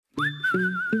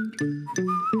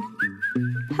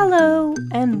Hello,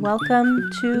 and welcome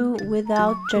to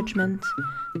Without Judgment,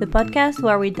 the podcast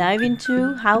where we dive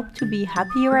into how to be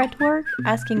happier at work,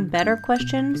 asking better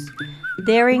questions,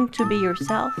 daring to be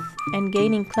yourself, and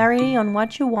gaining clarity on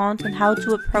what you want and how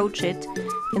to approach it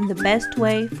in the best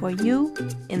way for you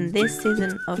in this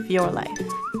season of your life.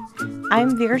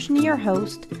 I'm Virginie, your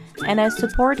host, and I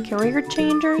support career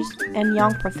changers and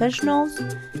young professionals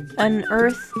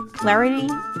unearth clarity,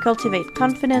 cultivate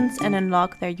confidence, and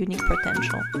unlock their unique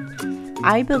potential.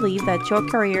 I believe that your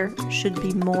career should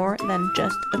be more than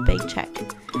just a paycheck.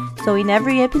 So in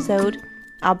every episode,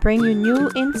 I'll bring you new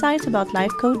insights about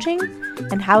life coaching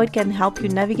and how it can help you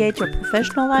navigate your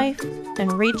professional life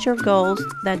and reach your goals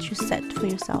that you set for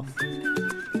yourself.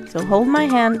 So hold my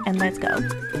hand and let's go.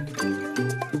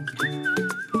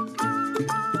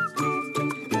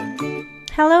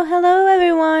 Hello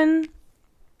everyone!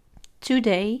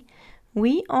 Today,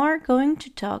 we are going to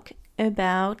talk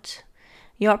about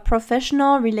your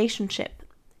professional relationship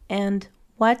and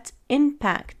what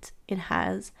impact it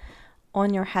has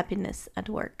on your happiness at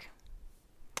work.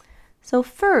 So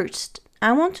first,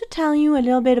 I want to tell you a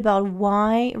little bit about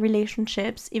why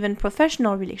relationships, even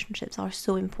professional relationships, are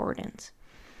so important.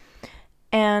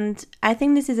 And I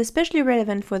think this is especially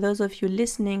relevant for those of you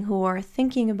listening who are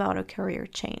thinking about a career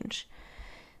change.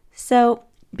 So,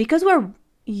 because we're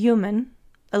human,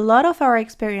 a lot of our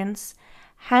experience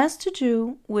has to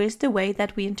do with the way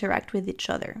that we interact with each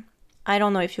other. I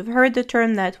don't know if you've heard the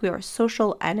term that we are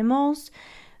social animals,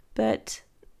 but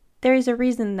there is a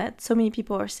reason that so many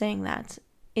people are saying that.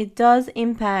 It does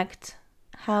impact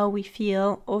how we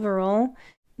feel overall.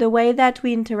 The way that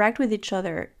we interact with each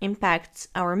other impacts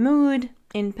our mood,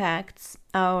 impacts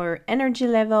our energy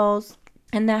levels,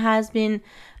 and there has been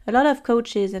a lot of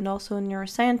coaches and also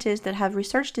neuroscientists that have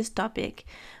researched this topic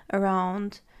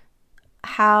around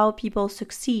how people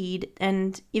succeed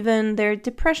and even their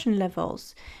depression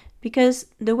levels. Because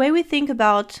the way we think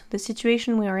about the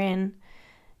situation we are in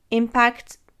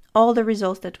impacts all the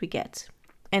results that we get.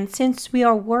 And since we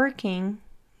are working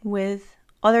with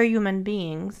other human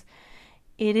beings,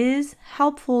 it is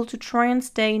helpful to try and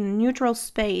stay in a neutral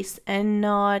space and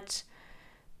not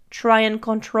try and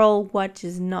control what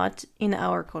is not in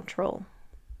our control.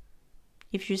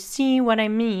 If you see what I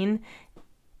mean,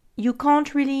 you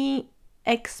can't really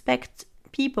expect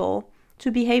people to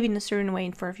behave in a certain way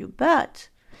in front of you, but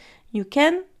you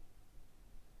can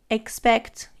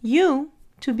expect you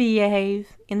to behave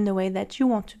in the way that you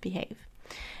want to behave.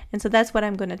 And so that's what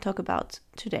I'm going to talk about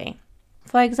today.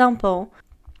 For example,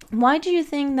 why do you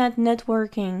think that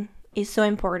networking is so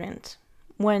important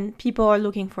when people are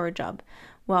looking for a job?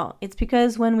 Well, it's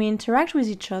because when we interact with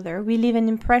each other, we leave an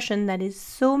impression that is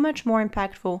so much more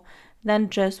impactful than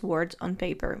just words on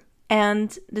paper.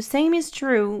 And the same is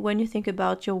true when you think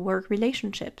about your work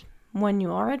relationship. When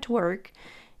you are at work,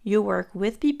 you work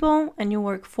with people and you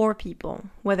work for people.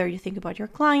 Whether you think about your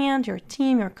client, your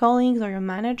team, your colleagues, or your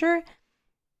manager,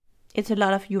 it's a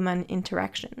lot of human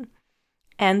interaction.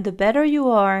 And the better you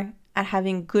are at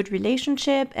having good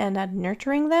relationship and at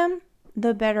nurturing them,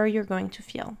 the better you're going to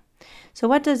feel. So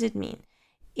what does it mean?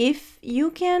 If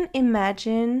you can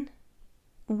imagine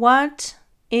what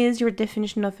is your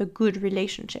definition of a good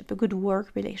relationship, a good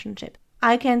work relationship,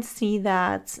 I can see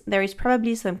that there is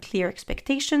probably some clear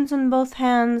expectations on both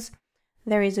hands.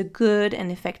 There is a good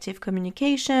and effective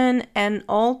communication, and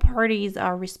all parties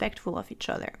are respectful of each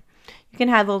other. You can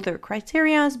have other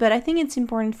criteria, but I think it's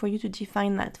important for you to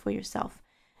define that for yourself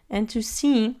and to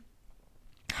see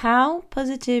how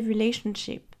positive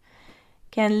relationship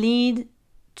can lead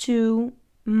to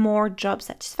more job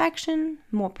satisfaction,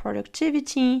 more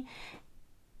productivity,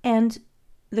 and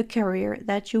the career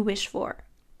that you wish for.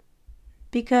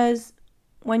 Because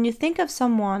when you think of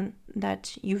someone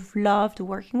that you've loved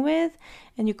working with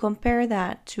and you compare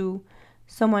that to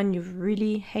someone you've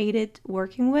really hated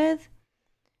working with,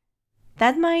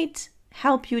 that might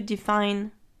help you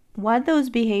define what those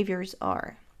behaviors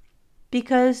are.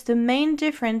 Because the main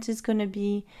difference is going to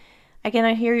be, again,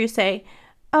 I hear you say,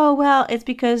 oh, well, it's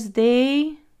because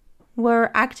they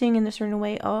were acting in a certain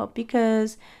way, or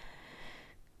because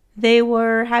they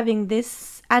were having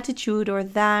this attitude or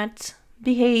that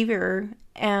behavior,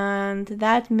 and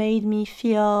that made me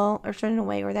feel a certain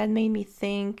way, or that made me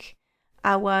think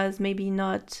I was maybe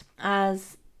not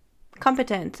as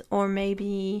competent, or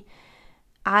maybe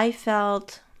I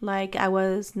felt like I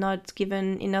was not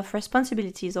given enough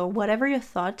responsibilities, or whatever your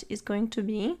thought is going to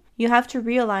be. You have to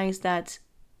realize that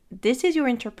this is your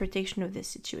interpretation of this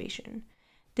situation.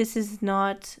 This is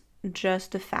not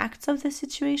just the facts of the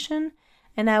situation,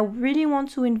 And I really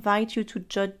want to invite you to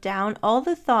jot down all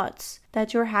the thoughts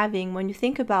that you're having when you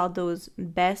think about those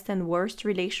best and worst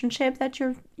relationships that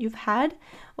you've had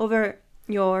over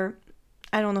your,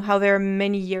 I don't know, however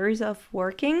many years of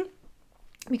working,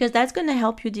 because that's going to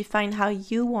help you define how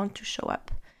you want to show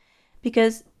up.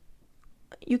 Because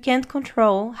you can't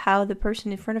control how the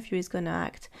person in front of you is going to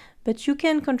act, but you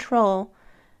can control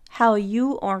how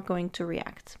you are going to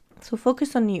react. So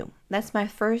focus on you. That's my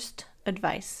first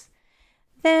advice.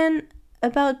 Then,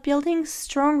 about building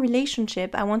strong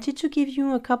relationship, I wanted to give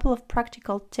you a couple of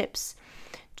practical tips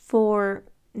for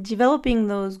developing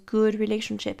those good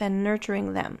relationships and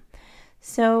nurturing them.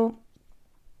 So,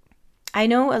 I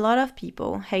know a lot of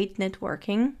people hate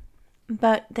networking,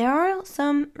 but there are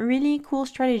some really cool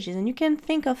strategies, and you can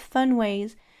think of fun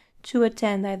ways to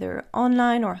attend either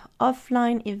online or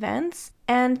offline events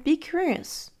and be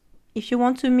curious. If you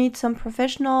want to meet some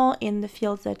professional in the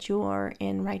field that you are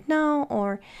in right now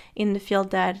or in the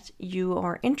field that you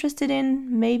are interested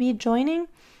in, maybe joining,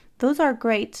 those are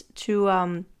great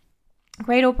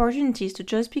opportunities to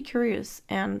just be curious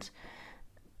and,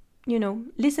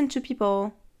 listen to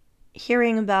people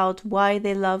hearing about why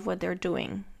they love what they're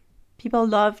doing. People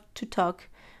love to talk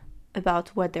about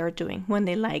what they're doing when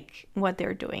they like what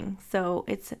they're doing. So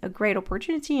it's a great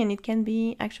opportunity and it can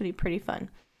be actually pretty fun.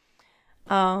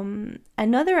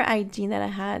 Another idea that I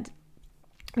had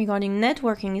regarding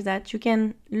networking is that you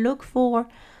can look for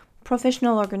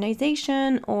professional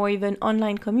organization or even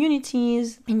online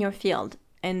communities in your field,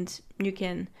 and you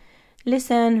can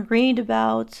listen, read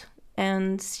about,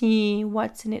 and see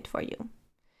what's in it for you.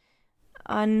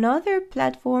 Another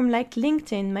platform like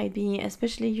LinkedIn might be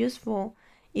especially useful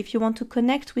if you want to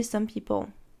connect with some people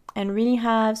and really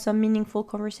have some meaningful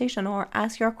conversation, or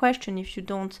ask your question if you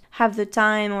don't have the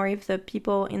time, or if the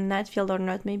people in that field are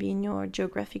not maybe in your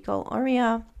geographical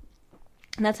area.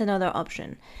 That's another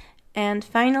option. And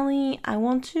finally, I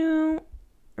want to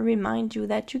remind you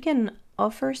that you can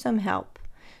offer some help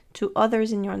to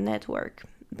others in your network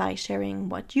by sharing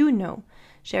what you know,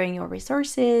 sharing your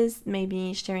resources,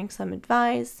 maybe sharing some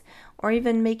advice, or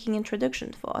even making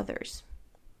introductions for others.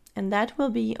 And that will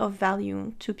be of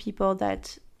value to people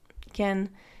that can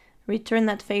return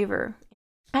that favor.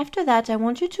 After that, I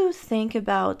want you to think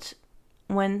about,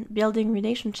 when building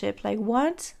relationship, like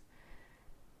what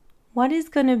is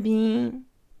going to be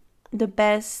the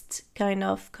best kind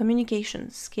of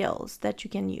communication skills that you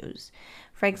can use.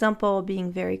 For example,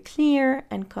 being very clear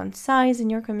and concise in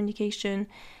your communication,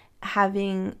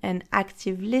 having an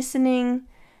active listening,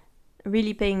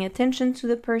 really paying attention to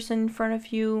the person in front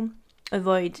of you,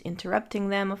 avoid interrupting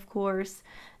them, of course,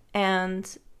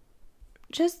 and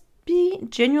just be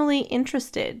genuinely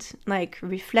interested, like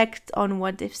reflect on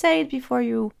what they've said before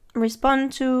you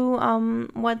respond to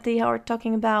what they are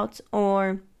talking about,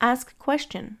 or ask a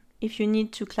question if you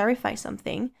need to clarify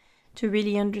something to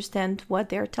really understand what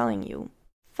they're telling you.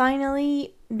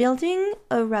 Finally, building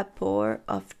a rapport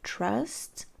of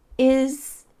trust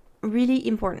is really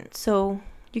important. So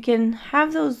you can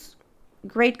have those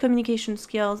great communication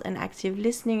skills and active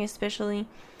listening especially,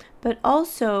 but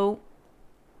also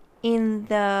in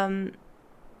the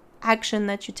action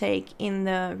that you take in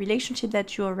the relationship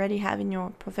that you already have in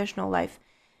your professional life.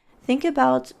 Think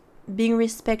about being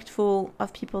respectful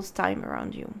of people's time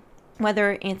around you,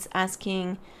 whether it's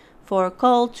asking for a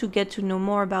call to get to know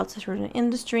more about a certain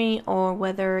industry, or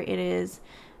whether it is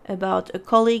about a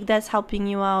colleague that's helping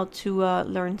you out to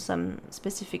learn some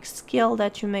specific skill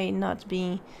that you may not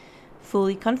be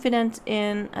fully confident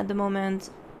in at the moment.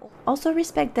 Also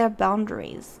respect their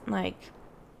boundaries, like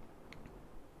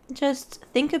just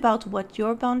think about what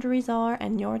your boundaries are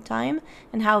and your time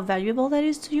and how valuable that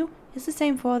is to you. It's the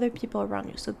same for other people around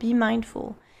you. So be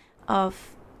mindful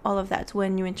of all of that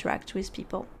when you interact with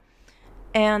people,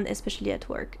 and especially at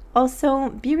work. Also,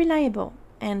 be reliable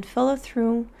and follow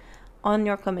through on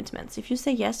your commitments. If you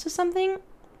say yes to something,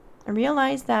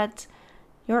 realize that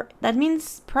that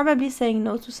means probably saying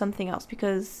no to something else,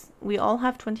 because we all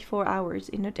have 24 hours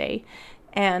in a day,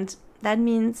 and that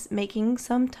means making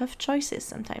some tough choices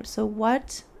sometimes. So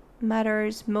what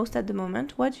matters most at the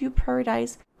moment? What do you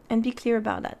prioritize? And be clear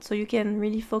about that, so you can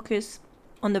really focus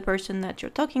on the person that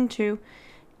you're talking to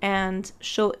and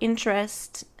show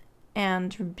interest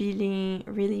and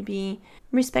really be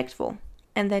respectful.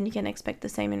 And then you can expect the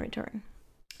same in return.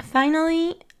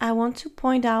 Finally, I want to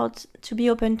point out to be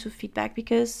open to feedback,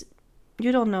 because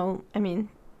you don't know. I mean,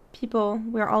 people,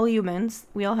 we're all humans.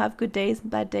 We all have good days,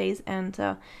 bad days, and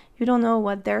you don't know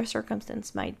what their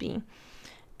circumstance might be.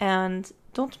 And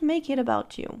don't make it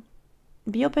about you.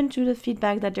 Be open to the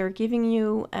feedback that they're giving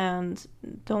you, and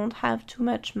don't have too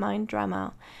much mind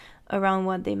drama around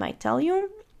what they might tell you.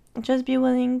 Just be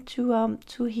willing to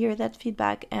hear that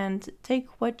feedback and take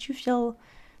what you feel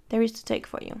there is to take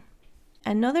for you.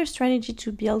 Another strategy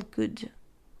to build good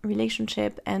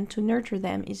relationship and to nurture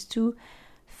them is to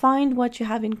find what you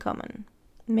have in common.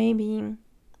 Maybe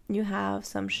you have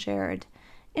some shared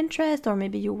interest, or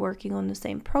maybe you're working on the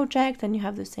same project and you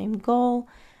have the same goal.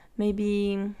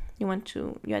 Maybe you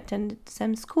attend the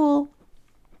same school.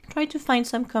 Try to find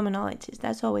some commonalities.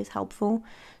 That's always helpful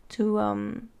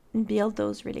to build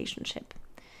those relationships.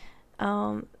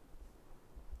 And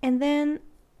then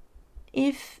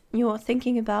if you're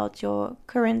thinking about your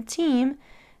current team,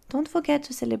 don't forget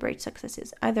to celebrate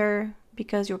successes, either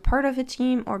because you're part of a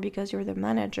team or because you're the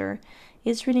manager.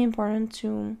 It's really important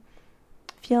to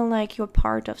feel like you're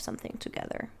part of something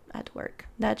together at work.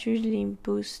 That usually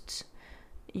boosts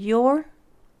your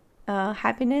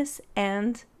happiness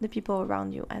and the people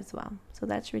around you as well. So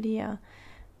that's really a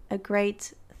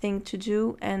great thing to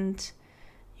do. And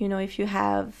if you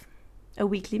have a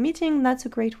weekly meeting, that's a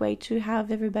great way to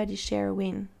have everybody share a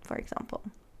win, for example.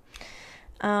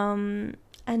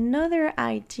 Another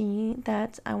idea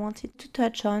that I wanted to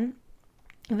touch on,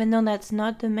 even though that's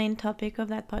not the main topic of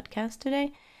that podcast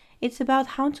today, it's about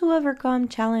how to overcome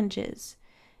challenges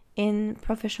in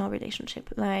professional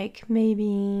relationship, like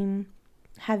maybe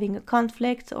having a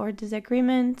conflict or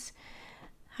disagreement,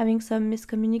 having some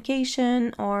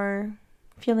miscommunication, or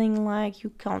feeling like you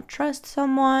can't trust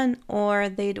someone or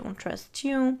they don't trust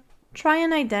you. Try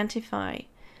and identify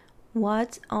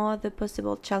what are the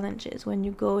possible challenges when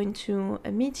you go into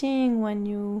a meeting, when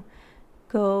you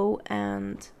go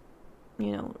and,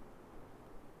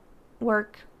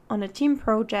 work on a team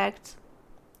project.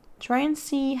 Try and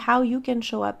see how you can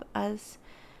show up as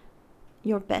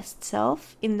your best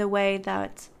self in the way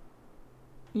that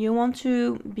you want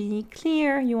to be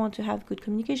clear, you want to have good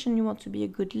communication, you want to be a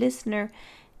good listener,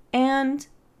 and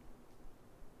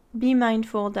be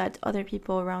mindful that other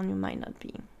people around you might not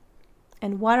be.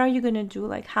 And what are you going to do?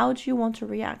 Like, how do you want to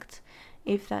react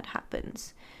if that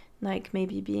happens? Like,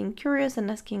 maybe being curious and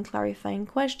asking clarifying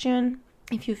question.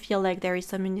 If you feel like there is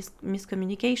some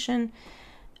miscommunication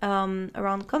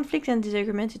around conflict and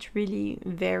disagreement, it really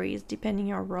varies depending on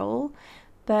your role.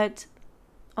 But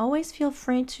always feel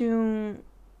free to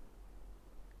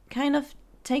kind of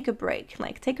take a break,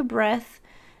 like take a breath,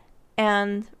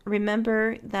 and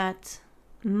remember that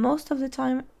most of the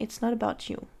time it's not about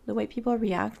you. The way people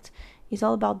react is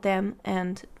all about them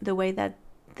and the way that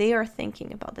they are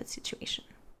thinking about that situation.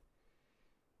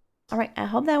 All right, I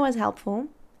hope that was helpful,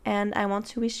 and I want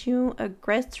to wish you a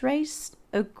great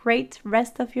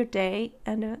rest of your day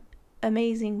and an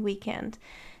amazing weekend.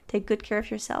 Take good care of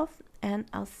yourself, and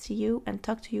I'll see you and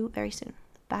talk to you very soon.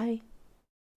 Bye.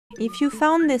 If you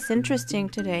found this interesting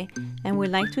today and would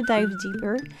like to dive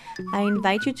deeper, I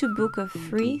invite you to book a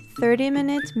free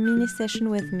 30-minute mini session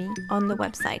with me on the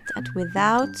website at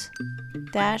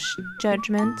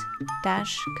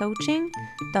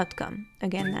without-judgment-coaching.com.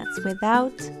 Again, that's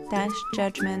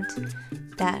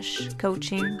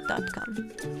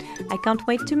without-judgment-coaching.com. I can't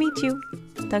wait to meet you.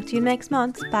 Talk to you next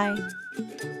month. Bye.